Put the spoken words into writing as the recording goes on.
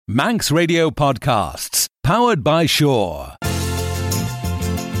Manx Radio Podcasts, powered by Shaw.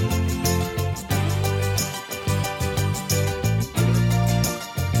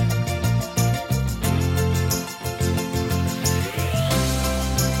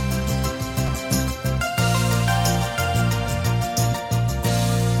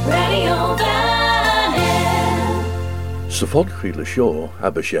 Sa fod chrí le seo,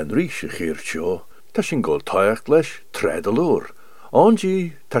 aber sé an rís a chéir seo, tá sin ggóil taíocht leis tréad a lúr.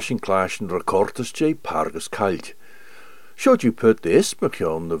 Ándí tá sin cláisin recortas dé pargus cailt. Seo dú put de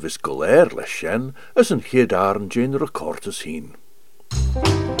ismacion na vis goléir leis sin as an chéadáran dén recortas hín.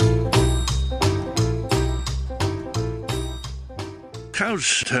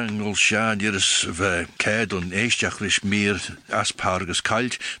 Caws tangol sian iris ve ced on eistach ris mir as pargus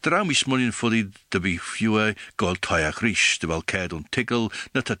cailt, dra mis munin fuddi de bi fiewe gol toiach ris, de wel ced on tigel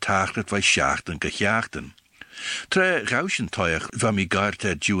na ta tachnet vai schachten gejachten. Tre gauschen toiach va mi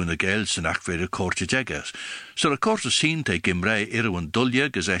gaarte duwen de gels en ach vede korte jeggers. So a korte sin te gimrei irwan dulje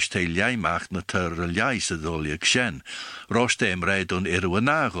geses te ljaimacht na ter ljaise dulje gshen. Roste emrei don irwan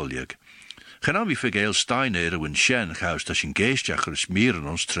nagoljeg. Gaan we vergeel stein erwin shen gaus dat sin geestjach mieren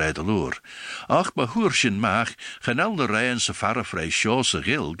ons tred aloor. Ach, maar hoer sin maag, gaan al de rijen se farafrei sjose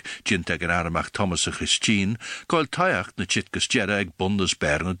gilg, gin tegen armach Thomas a Christine, koil taiacht na chitkus jere eg bundes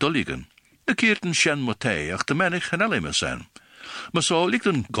berne dulligen. De keerten shen motei, ach de menig gaan alle zijn. Maar zo ligt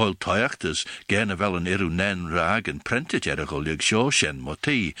een gold toiachtes gerne wel een erunen raag en prentet jere gullig sjo shen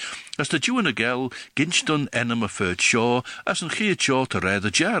motei. As de juene gel ginstun enema furt sjo, as een geet sjo te redde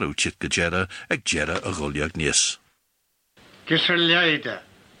jaru chitke jere, eg jere a gullig nis. Gisseljeide.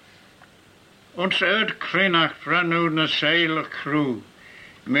 Ons uitkrinach franu na seile crew.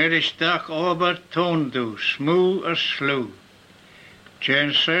 Mer is dag ober toondu, smoe a slew.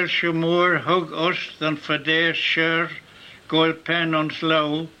 Jen selsje moer hug os dan verdeer scher, goil pen ons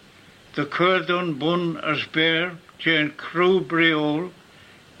low, de curdun bun as bear, jen crew briol,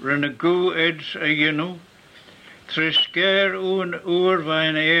 ren a goo eds a yinu, trisker oen oer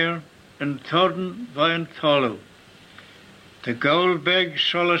wijn eer, en todden wijn tollu. De goldbeg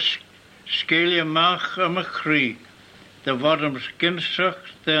zal skilje mach am a krieg, de wadam skinsach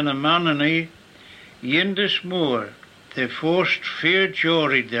den a manani, yindis moor, de forst fear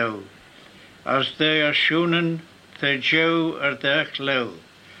jory dow, as they are shunen the Joe er dech low.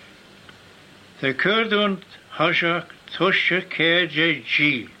 The Kurdunt hashak tusha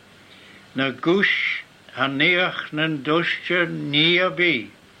KJG, na gush haneach nen dusha nia bi.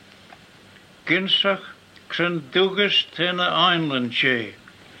 Ginsach kren dugas tena einland jay,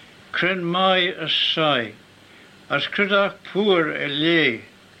 kren mai asai, as kridak poor elé.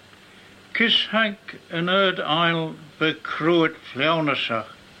 Kis hank an erd eil be cruet flaunasach,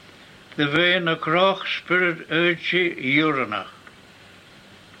 de ween a krach spirit urge uranach.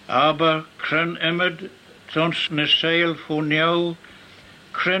 Aber kren emmed tons ne sail voor jou,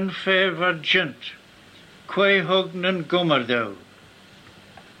 kren fe vargent, quay hugnen gummerdo.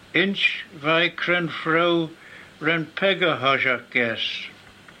 Inch vai kren vrouw ren pega hajak ges.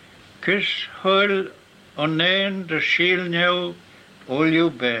 Kis huil oneen de shiel jou ol you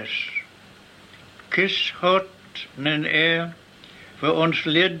bes. Kis hot nen air, voor ons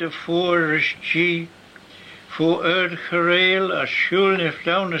lid voor regie, voor gereel als schulne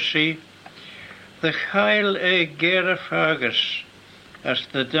flaunesie, de geil gere fagus, als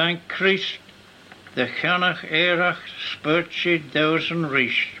de dank Christ, de ganach erach spurtje duizend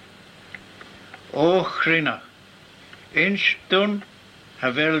ries. O grinach, instun,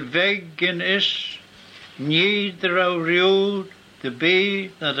 havel weggen is, niedrou riel, de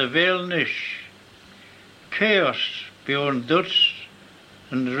bee naar de welnisch. Chaos, bjorn duts,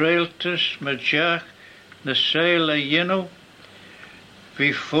 en reeltes met jaag na seile jeno,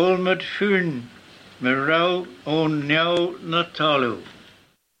 wie vol met vuun, met rauw on jou na talu.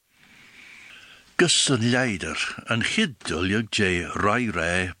 Gus een leider, een giddullig jay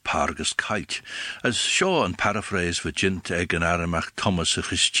rai pargus kite, as Shaw een paraphrase virgint eg en aramach Thomas a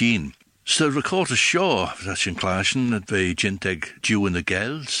Christine. So record a Shaw, that's in clashin, at ve jinteg dew in the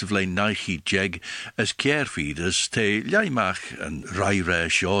gels, vlein naichi jeg, as carefeeders, te ljaimach en rai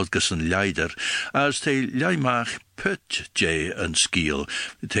Shaw gus een leider, as te ljaimach put jay en skiel,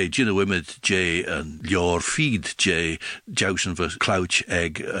 te jinawimid jay en lior feed jay, jousen ver clouch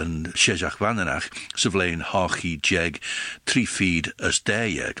egg en shejach vanenach, so vlein hachi jeg, tri feed as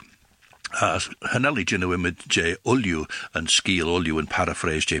dayeg. As hanelli genuimid J. Ulju and skiel Ulju and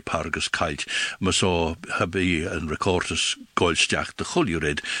paraphrase J. Pargus Kalt, maar so habi en recortus goilstjach de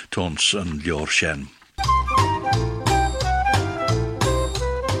chuljurid tons en lior shen.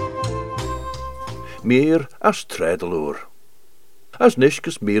 Meer as tredeloor. as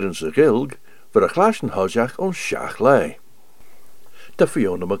nishkus mieren ze gilg, vir a glashen hojach on shach lei. Da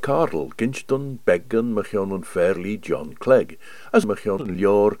Fiona McCardle, ginstun beggan machionon fairly John Clegg, as machionon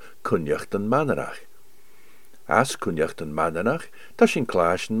lior kunjachten mannerach. As kunjachten mannerach, tashin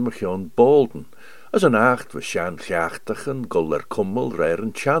clashen machion bolden, as an acht was shan chachtachen guller kummel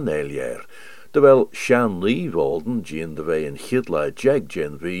raren chan elier, terwijl shan lee bolden gien de wei en chidla jeg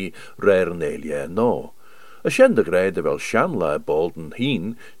gien wie raren elier no. A shen de grei terwijl shan la bolden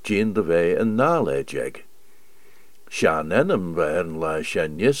hien gien de wei en nale jeg. Shan enem waren la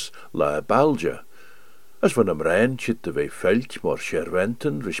shenjes la balja. As van hem rein chit de wei veld mor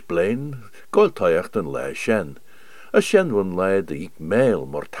scherwenten ris blein, goltajachten la shen. A shen van la de ik mail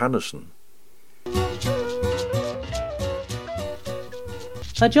mor tannesen.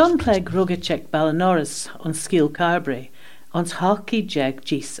 Ba John Clegg rugachek Ballinoris on Skill Carberry, ons hockey jeg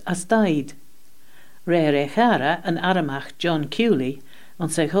gis as died. Rere Chara and Aramach John Cooley, on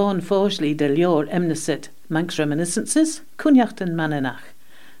se hoon fosli de lior emnesit, manx reminiscences, kunjachten manenach.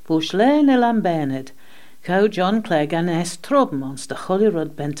 Vosh leen elam bened, gauw John Clegg an es trobben ons de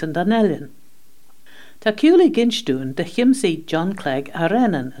Hollyrod Benton danellen. Ta Cooley ginstuen de chimsi John Clegg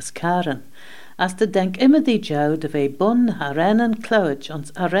arennen as Karen, as de denk immer die jou de vei bun arennen clouage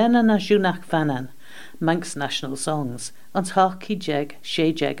ons arennen as junach fanan, manx national songs, ons hockey jeg,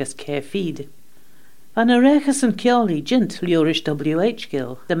 she jeg as care feed. Van a reches en Cioli gint liorish W.H.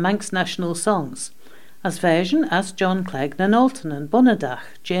 Gill, the Manx national songs, as version as John Clegg na Knowlton and Bonadach,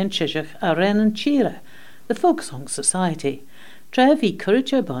 Jane Chishach a Ren and Chira, the Folk Song Society, trevi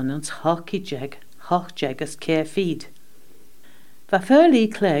courage abundance hockey jeg as care feed. Va Furley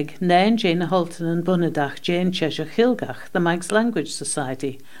Clegg, nain Jane Holton and Bonadach, Jane Chishach Hilgach, the Manx Language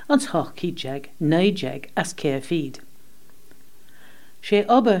Society, ons hockey jeg as care feed. She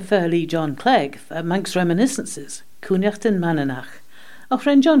ober Furley John Clegg, Manx Reminiscences, Kunjachten Manenach, och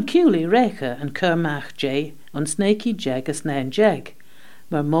ren John Cooley Recher and Kermach J, on Snaky Jeg as Nain Jeg,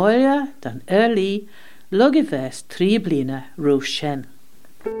 maar moia dan early, logivest trieblina roos shen.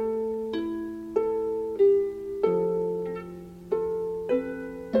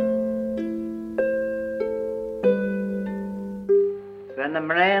 When the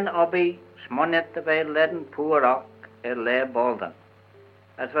rain obby smonnet de bij ledden poerok le bolden.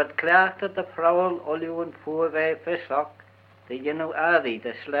 As wat klaagde de vrouwen olieën voor wij visok, de jenu adi,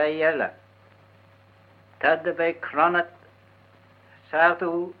 de slee jelle. Tad de bij kronet,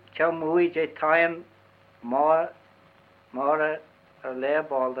 saatu chamui je taien, more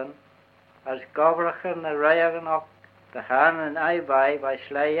leerbolden, as goverigen en rijen ook, de haan en eiwij bij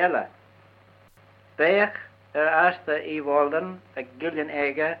slee jelle. Beeg eerste iwolden, a gillen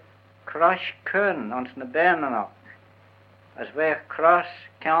ege, crash kun ons ne benen ook. As weg cross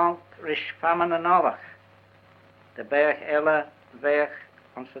count rish famine en allig. De berg elle weg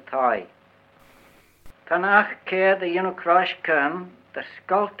onze taai. Tan ach keer de jeno crash kun, de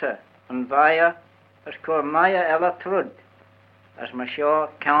skulte en vaya, as koor maya elle trud, as ma sure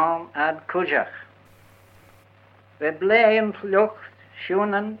kaum ad kujach. We bleien vlucht,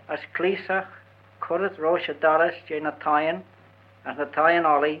 schoenen as kliesach, kurret roosje dalles jena taaien, as na taaien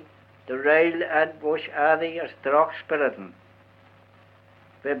ollie, de rail ad bush adi as drog spiriten.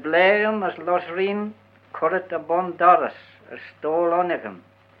 We bleien as losrien, kurret de bon doris, as stol onigen,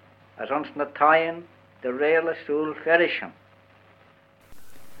 as ons na taaien, de rail stoel ferischen.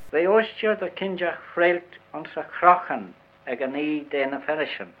 We oostje de kinjach frelt onze krachen, egen nie dene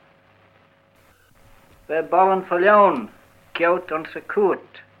ferischen. We ballen verloon, kjout onze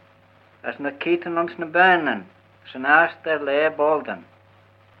koet, as na kieten ons na benen, zijn aast der leerbolden.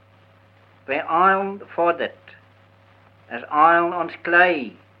 We eilen fordet, as eilen ons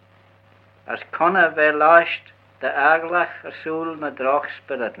klei, as konne we lasht de aglach asul na droog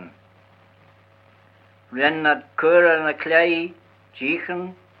spiriten. Ren na kure na klei,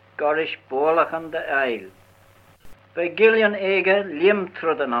 jichen, gorish bolachen de eil. We gillian ege lim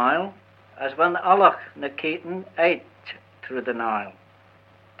through the Nile, as van allach na keten eit through the Nile.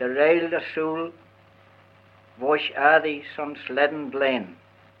 De rail de soul, wosh adi son sledden blain.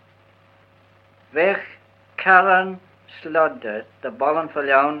 Weg Karen slodde de ballen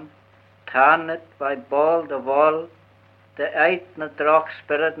verloon, tarnet by ball de wall, de eit na drog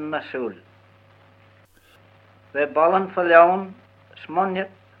spiriten na soul. We ballen verloon,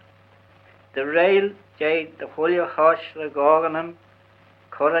 smonjet, de rail jay de goeie hosh de gorgenen,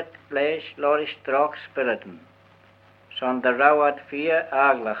 korret vlees lorish drog spiriten. Son de rouwad vier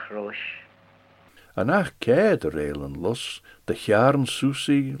aglach roos. En ach kei de reilen los, de jaren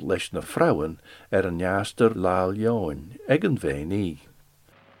susi les na vrouwen een jaaster laal join, egen wij nie.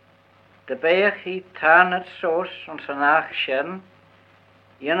 De berg hi tarnet soos ons naag shen,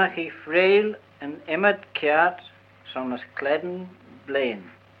 Yenach I frail en emmet keart som as kledden blain.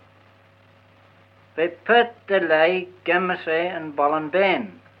 Bij put de lei gemmese en ballen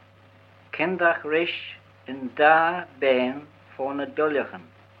been. Kindach rish in da been voor ne dulligen.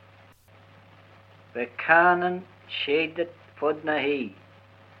 Wij kanen schedet fod na hi,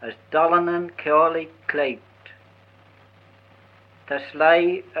 as dollenen keoli kleikt. Tas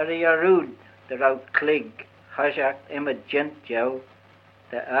lei I rood eruit klig, hajak emmet gent jou,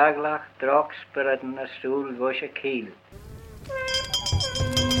 de aglach drok spiriten a stoel was a kiel.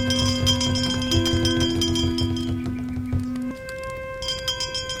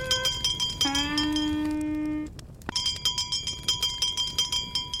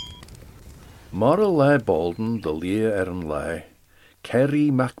 Mar le bolden de lia een lei,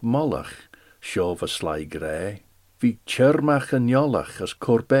 Kerry Macmollach, sio va slai grey, vi chermach en jollach as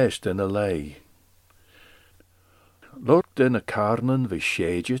corbest in a lei. Lort in a carnen vi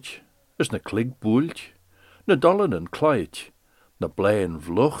shedget, as na klig boelt, na dollen en kleit, na blein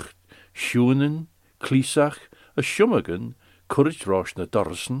vlucht, schoenen, kliesach, a schummigen, courage rosh na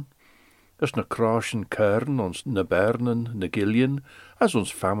dorsen, as na kraschen kern ons na bernen na gillian, as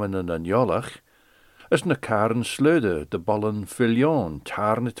ons faminen en jollach, as na karen sleude de ballen filion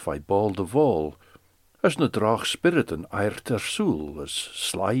tarnet vai bal de vol, as na drach spiriten eirt soel, as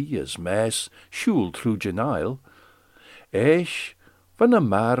sly as mes, schul through genail, eish, van a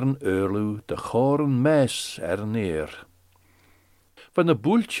maren urlu de choren mes neer. Van a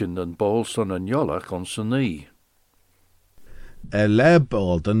boeltjen en bolson en jollach ons nie.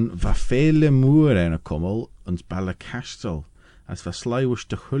 Lebalden va vele moer en a kommel ons balle kastel, as va slaiwus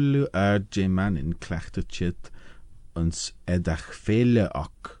de hullu je man in klechtetjit ons edach vele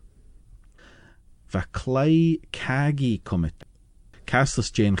ok. Va klei kagi kommet.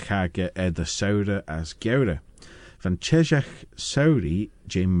 Castles Jane Chage ed saure as geure. Van Cheshach sauri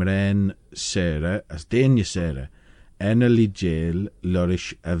Jane Mren sere as Dania sere. Eneli jail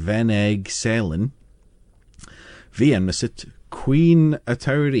lorish a veneg selen. Vien mesit Queen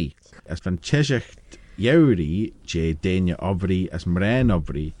Atauri as van Cheshach Yauri je Dania obri as Mren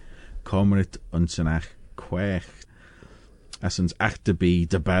obri komrit unsenach quech. As ons achterby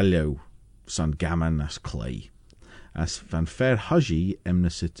de ballo son gammon as clay. As van fair hujgy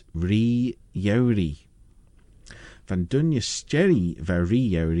emnesit ri yauri. Van dunya steri va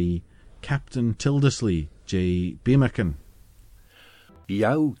ri yauri Captain Tildesley J. Bimaken.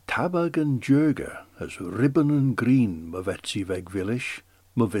 Jou tabag en jurga as ribbon and green ma vetsi veg village,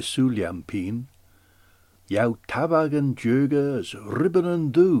 ma vesuliam peen. Jou tabag en jurga as ribbon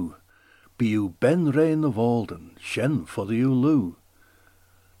and do, be you ben rain of Alden, shen for the ulu.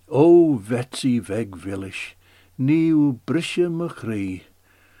 O vetsi veg village, niu brisje machri,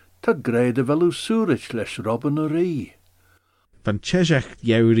 ta grede velu surich les robin a ri. Van Cheshach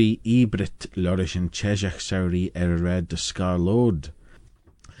yauri ibrit lorish en Cheshach sauri red de scar lord.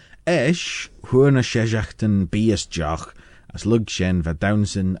 Esh, huana Cheshachten bias joch, as lug shen va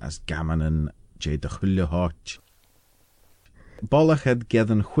downsen as gammanen je de chulle hot. Bollach had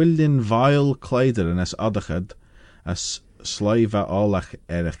gedden chwildin vile kleider as adachad, as sliva allach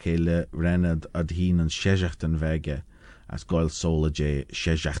erachele renad ad hin en Cheshachten vege, as goil sola je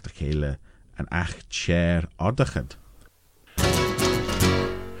Cheshachtakele en ach chair adachad.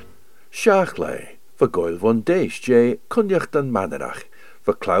 Siachlei, va goil von deis je kunjacht en mannerach,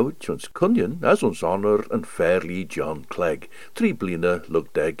 va cloud ons kunjen as ons honor en fairly John Clegg, 3 bline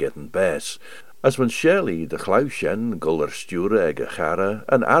look der getten bes, as van Shelley de chluisjen guller sture ege chara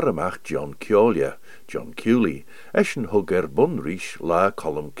en aramach John Kjolia, John Cooley, eschen hugger bunrish la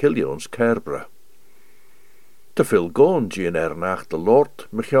column kilje ons kerbra. Te veel goon gien nach de Lord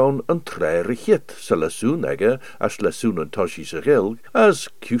mechaun een treirigit se lesoen ege as lesoen en toshi se gil, as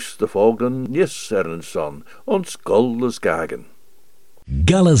kius de vogelen nis en son, ons gulles gagen.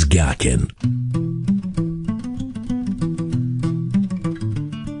 Gulles gaken.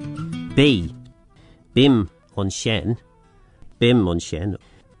 B. Bim on shen. Bim on shen.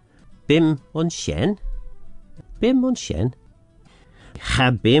 Bim on shen. Bim on shen.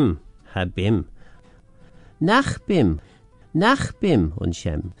 Habim. Habim. Nachbim. Nachbim on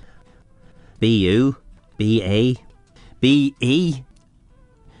shem. B-U. B-A. B-E.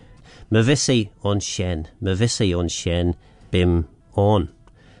 Mavisi on shen. Mavisi on shen. Bim on.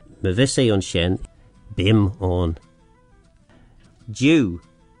 Mavisi on shen. Bim on. Jew.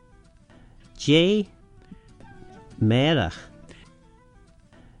 J. Merach.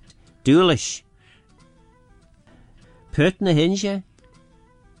 Doolish. Pertna hinge.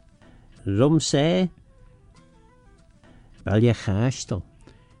 Rumse. Balja chastel.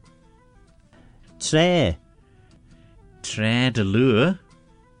 Tre. Tre de lure.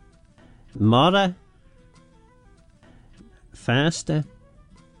 Mara. Faster.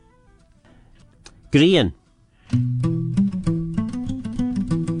 Green.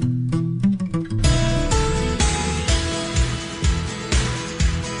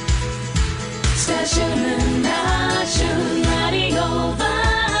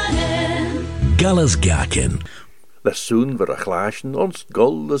 Gullas Gakin. Les soon ver a chlashen ons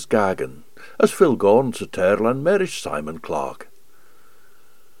gul as gagen, as Phil Gorn sa Terlan merish Simon Clark.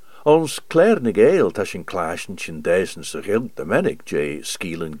 Ons Clairnig ale tashin clashen shin desen sa gilt de menig J.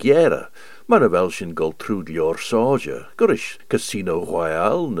 Skeelan Giera, man a welshin gul trudlior soja, gurish Casino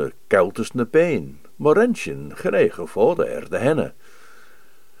Royale na Gautus na Bain, morenshin gerege fode de henne.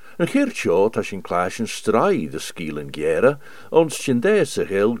 Een geertjo tashin clashen strai de Skeelan Giera, ons shin desa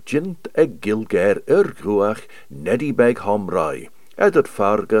gil jint gilger urgruach neddy beg homrai, uit het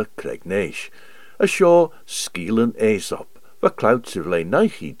farga Craignesh, a shaw Skeelan Aesop. Wat clouds er lay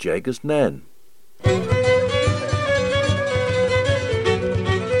neichi jaggers nen.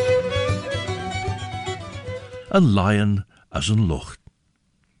 Een lion as een lucht.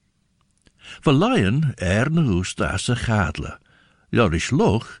 Voor lion na hoest as a gadle. Jorish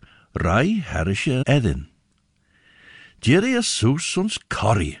luch, rai herrische edin. Jerry as soes ons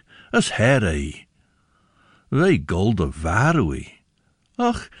curry, as herrei. Wij golde varui.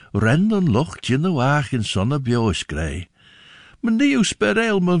 Ach, renden lucht in de waag in zonne bjooskrij. Men nieuw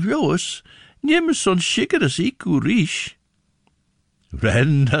spereel me vjoos, neem zo'n schikker as iku rish.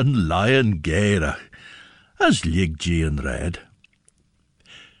 Ren en lion gerach, as lig Gian red.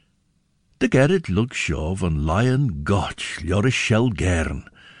 De gerrit lug shaw van lion gotch, ljore shell gern,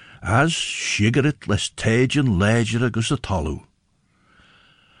 as shiggeret les tagen leger agus a tolu.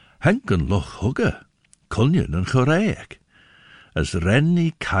 Henken lug hugge, kunjen en choreek, as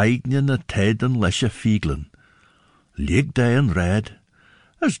renny kaignen a taden lesje fieglen. Lig day en red,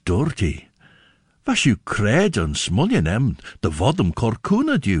 as Dorty. Was you cred en smuljen em, de vodem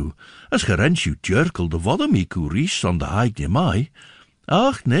corcuna du, as gerens you jerkel de vodem iku ries on de haigje mai.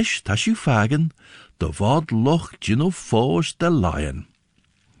 Ach nish, tas you fagen, de vod loch gino foos de lion.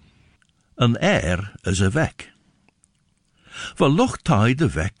 Een is a wek. Va loch tai de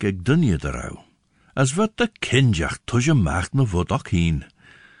wek ag dunje derau, as wat de kinjach tusje macht me vod heen.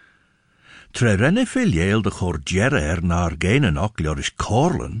 Tre renne filieel de chorgerre naar genen ook ljorish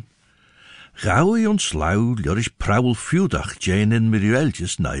korlen, gauwe ons lau ljorish prauwel fiudach jane in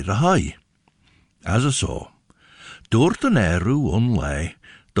mirueltjes naire hai. As a so, door ten eru onlei,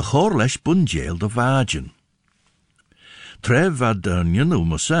 de chorlesh bunjeel de vagen. Tre vad njenu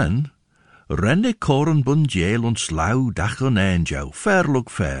mosen, renne koren bunjeel ons lau dach on enjau, fair look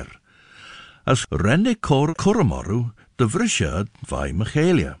fair, as renne kor kormoru de vrishad vai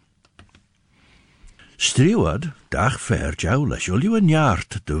Michaelia. Striwad, dag fair jou, les jullie een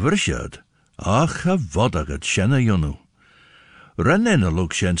jaart, de vrishad. Ach, a vodagad shenne jonu. Rennen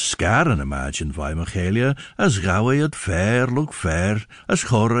look shen scaren imagine vai Michaelia, as gauwead fair look fair, as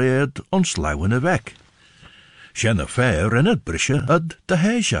choread ons lauwen weg. Shenne fair en het brisje ad de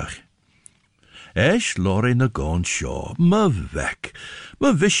heishach. Esh lorry na gone shaw, ma weg.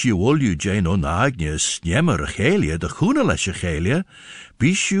 Ma wish you all you jane on agnes, njemmer Michaelia, de groene lesje Michaelia,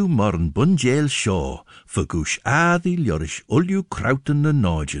 bishu morn bunjeel shaw, vergush adi ljorish ulju krauten na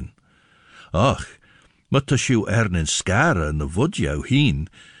nagen. Ach, maar tashu ern skare na vodjou heen,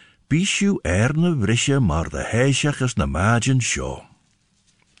 bishu erne vrisje maar de heishach as na magen shaw.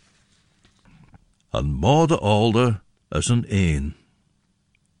 An mode alde as een.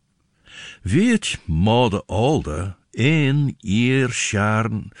 Weet mode alde een eer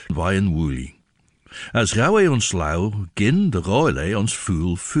sjarn wijn woelie. As gauwe ons lau, gin de roile ons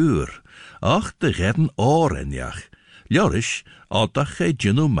voel vuur. Ach, de redden orenjach. Jorish, atach gij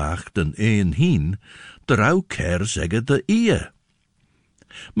gino macht den een heen, de rauw ker zegge de ie.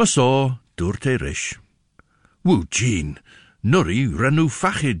 Maar zo, door te rish. Woe, Jean, nurry renu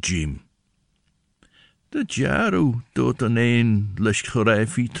fachid, Jim. De jaru, doet een lish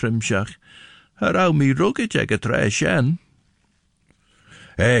chorefi trimshach, herau mi rugget egge treshen.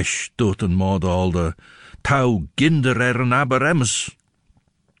 Esh, doet een modalde, tau ginder een aberems.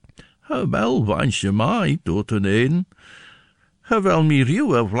 Wel, wans je mij, doet een. Wel mi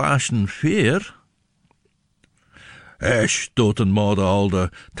ruwe vlaschen veer. Esh, doet een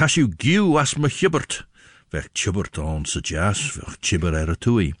modalde, tas u giu as me chibbert. Weg chibbert onze jas, weg chibber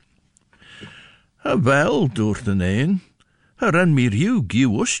toei. Wel, doet een. En mi ruw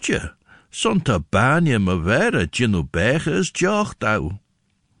giu ustje. Sonta banje me were, ginu bege is jachtau.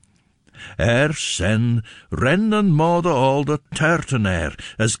 Sen rennen mode al de tertenair,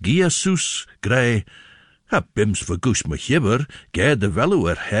 as gia sus grey, Ha bims vergoes me gibber, ge de velu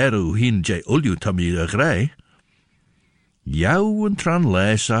heru hin je ulju tammy a grey. Jou en tran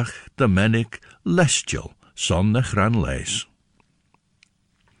leisach de menig lestial, sonnech ran leis.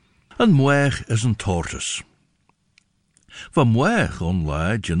 Een moeg is een tortoise. Van moeg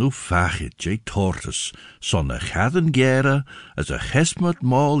onlaid je nu fachit je tortoise, sonnech hadden gere, as a chesmet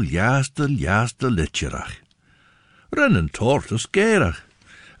mal jaste litjerach. Ren een tortoise gerach,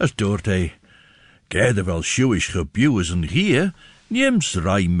 as doort hij, gede wel schuisch gebuw is een gier, niems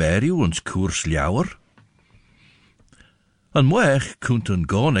rai meriu ons koers ljouwer. Een moeg kunt een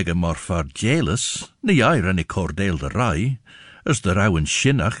gonege maar varjelis, ne jij ren ik cordeel de rai, as de rauwen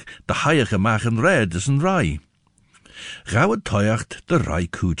shinnach, de haige machen red is een rai. Gauwet toyacht de rai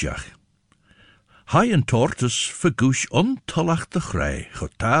kujach. Hai en tortus vergoes ontollach de grij,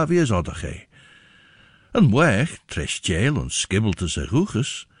 gotavius oddache. Een weg, tres jail en skibbelt is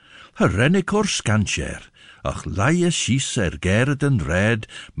roeges, rennik or scancher, ach laie schies geret en red,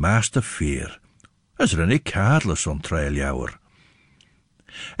 master fear, as rennik kaarles on trailjouwer.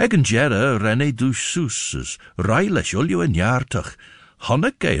 Egen jere renne du soes, reiles ulju en jaartach,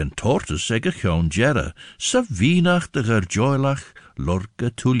 honneke en tortus ege gewoon jere, sa wienach de gerjoilach,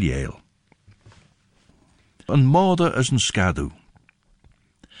 lorke tuljeel. Een mode is een skadu.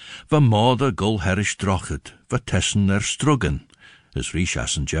 Van mode gul herish drochet, wat tessen struggen. Is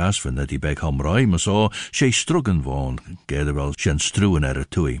riechas en jas van dat die beg homroi, maar zo, she struggen woon, gede wel shen struwen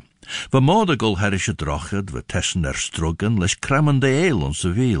tui. Van mode gul herish drochet, wat tessen struggen, les krammen de eel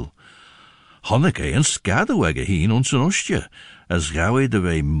onze wiel. Honneke en skadu ege heen onze ostje, as gawe de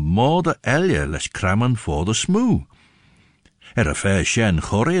we mode elje les krammen voor de smoe. A fair shen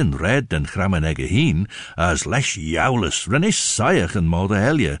chorre en red en krammen ege heen, as les joules renne saich en mode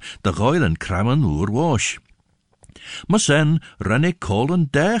elje, de goil en krammen wash. Maar sen renne kolen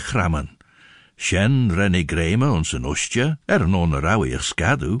der krammen. Shen renne greme ons een ostje, non rauwig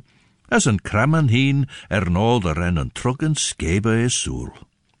skadu, as een krammen heen no de rennen truggen skebe is soel.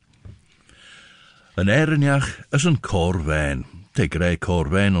 Een erenjach is een korwijn. Tegrij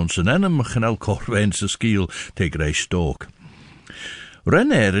korwijn ons een enem, genel korwijn se skiel, tegrij stook.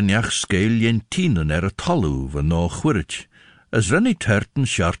 Ren erenjach skeel jen tienen tallu van no chwirch, as rennie terten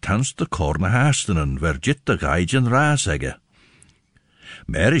sjartans de korne haastenen, verjit de geijen raasegge.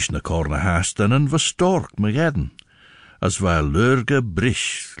 Merisch na korne haastenen was stork me gedden, as waar lurge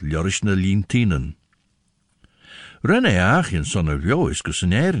brisch, ljorisch na lientinen. Renne aachjen sonne vjoiskus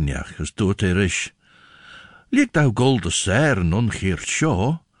en erenjach, as doet risch. Liek dau golde seren ongeert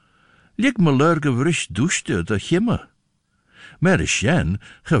sjo, liek me lurge vrisch duste de gimme. Maar sjen,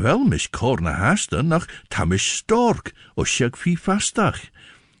 gewel mis korne haasten, nach tamisch stork, o sjek fi vastach.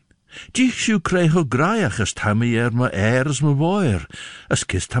 Dich sju kreeg o graiach, as tammy me as me woer, as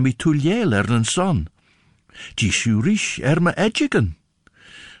kist tammy tuljeel een son. Dich sju risch me edgigen.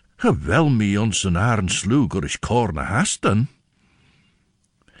 Gewel mi ons een aren sloeg, or is korne haasten.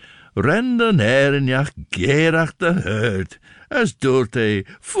 Renden erenjach gerach de herd, as doort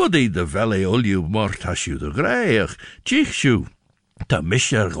fuddy de velle olju mort as ju de greich, tjichsju. Ta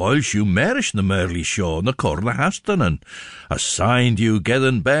mischer goilsju merisch na merli sjo na korne hastenen, as signed ju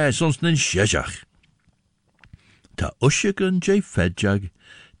gedden bij ons nen sjejach. Ta usjegen je fedjag,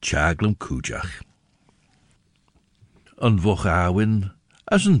 tjaglum kujach. Een wochawin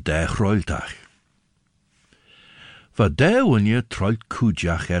as een degroiltach. Va dewen je trolt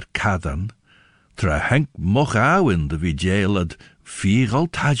kujach kadan, tra henk mochawin de vijelad vieral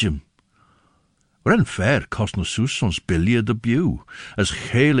tajem. Ren fair kost na soes ons bilje de bew, as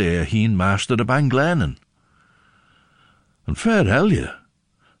gele heen master de banglenen. En fair helje,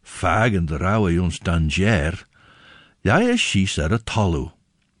 fagen de rauwe ons danger, jij schies tallu.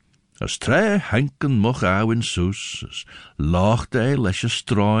 As tre henken mochawin soes, as lachte lesje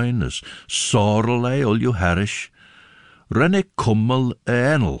stroin, as sorrel ulju herish, renne kummel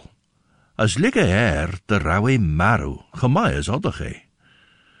enel, as ligge de rauwe maru, gemai as oddache.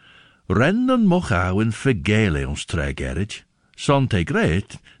 Rennen mochawin vergele ons tre gerrit, son te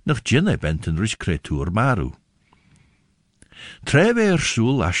great, nog jinne benten rich creatuur maru. Tre weer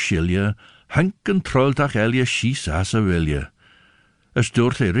soel as schilje, henken trolltach elje schies as a wilje. As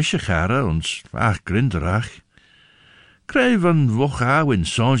doort rische gare ons, ach grinderach. Krijg van wochawin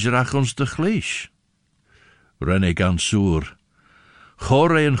songerach ons de glees. Renne gan soer.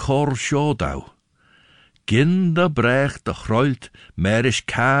 Chore en chor sjodau. Gin de brech de groilt, merisch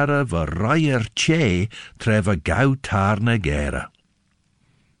kare va reier tje, treva gauw tarne gere.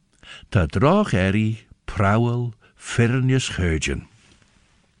 Ta droch prauwel, firnjes geurgen.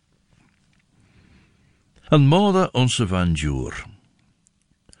 Een mode onze van juur.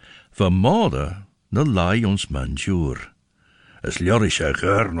 Van mode na lai ons manjúr. As leorish a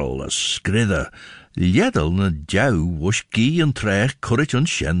gurnal as scrida, liedal na jau was gee an trech currit on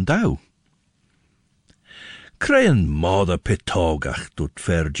shen dau. Crayan mada pitogach dut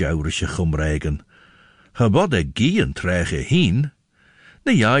fer jaurish a chumregen. Habod a gee an trech a heen,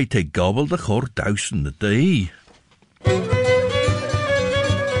 na jai te gobble de chor dausen na dee.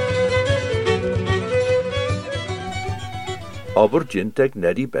 Aber jinteg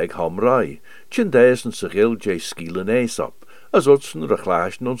neddy beg hamrai, chindes en sigil jay skielen aesop, as utsen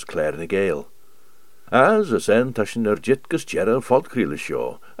rechlaashen ons clairne gale. As en tashin jitgus jera fodkriele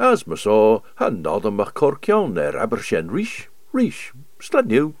show, as me so han nodden mach korkion Abershen rish, sled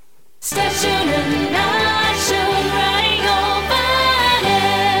new.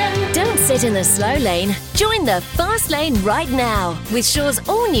 Don't sit in the slow lane. Join the fast lane right now with Shaw's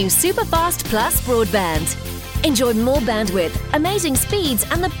all-new Superfast Plus broadband. Enjoy more bandwidth, amazing speeds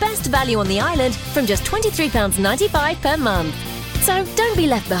and the best value on the island from just £23.95 per month. So don't be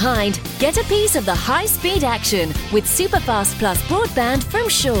left behind. Get a piece of the high-speed action with Superfast Plus broadband from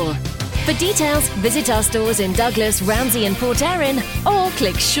Shaw. For details, visit our stores in Douglas, Ramsey and Port Erin or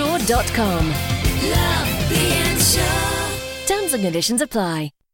click shaw.com. Love being Shaw. Terms and conditions apply.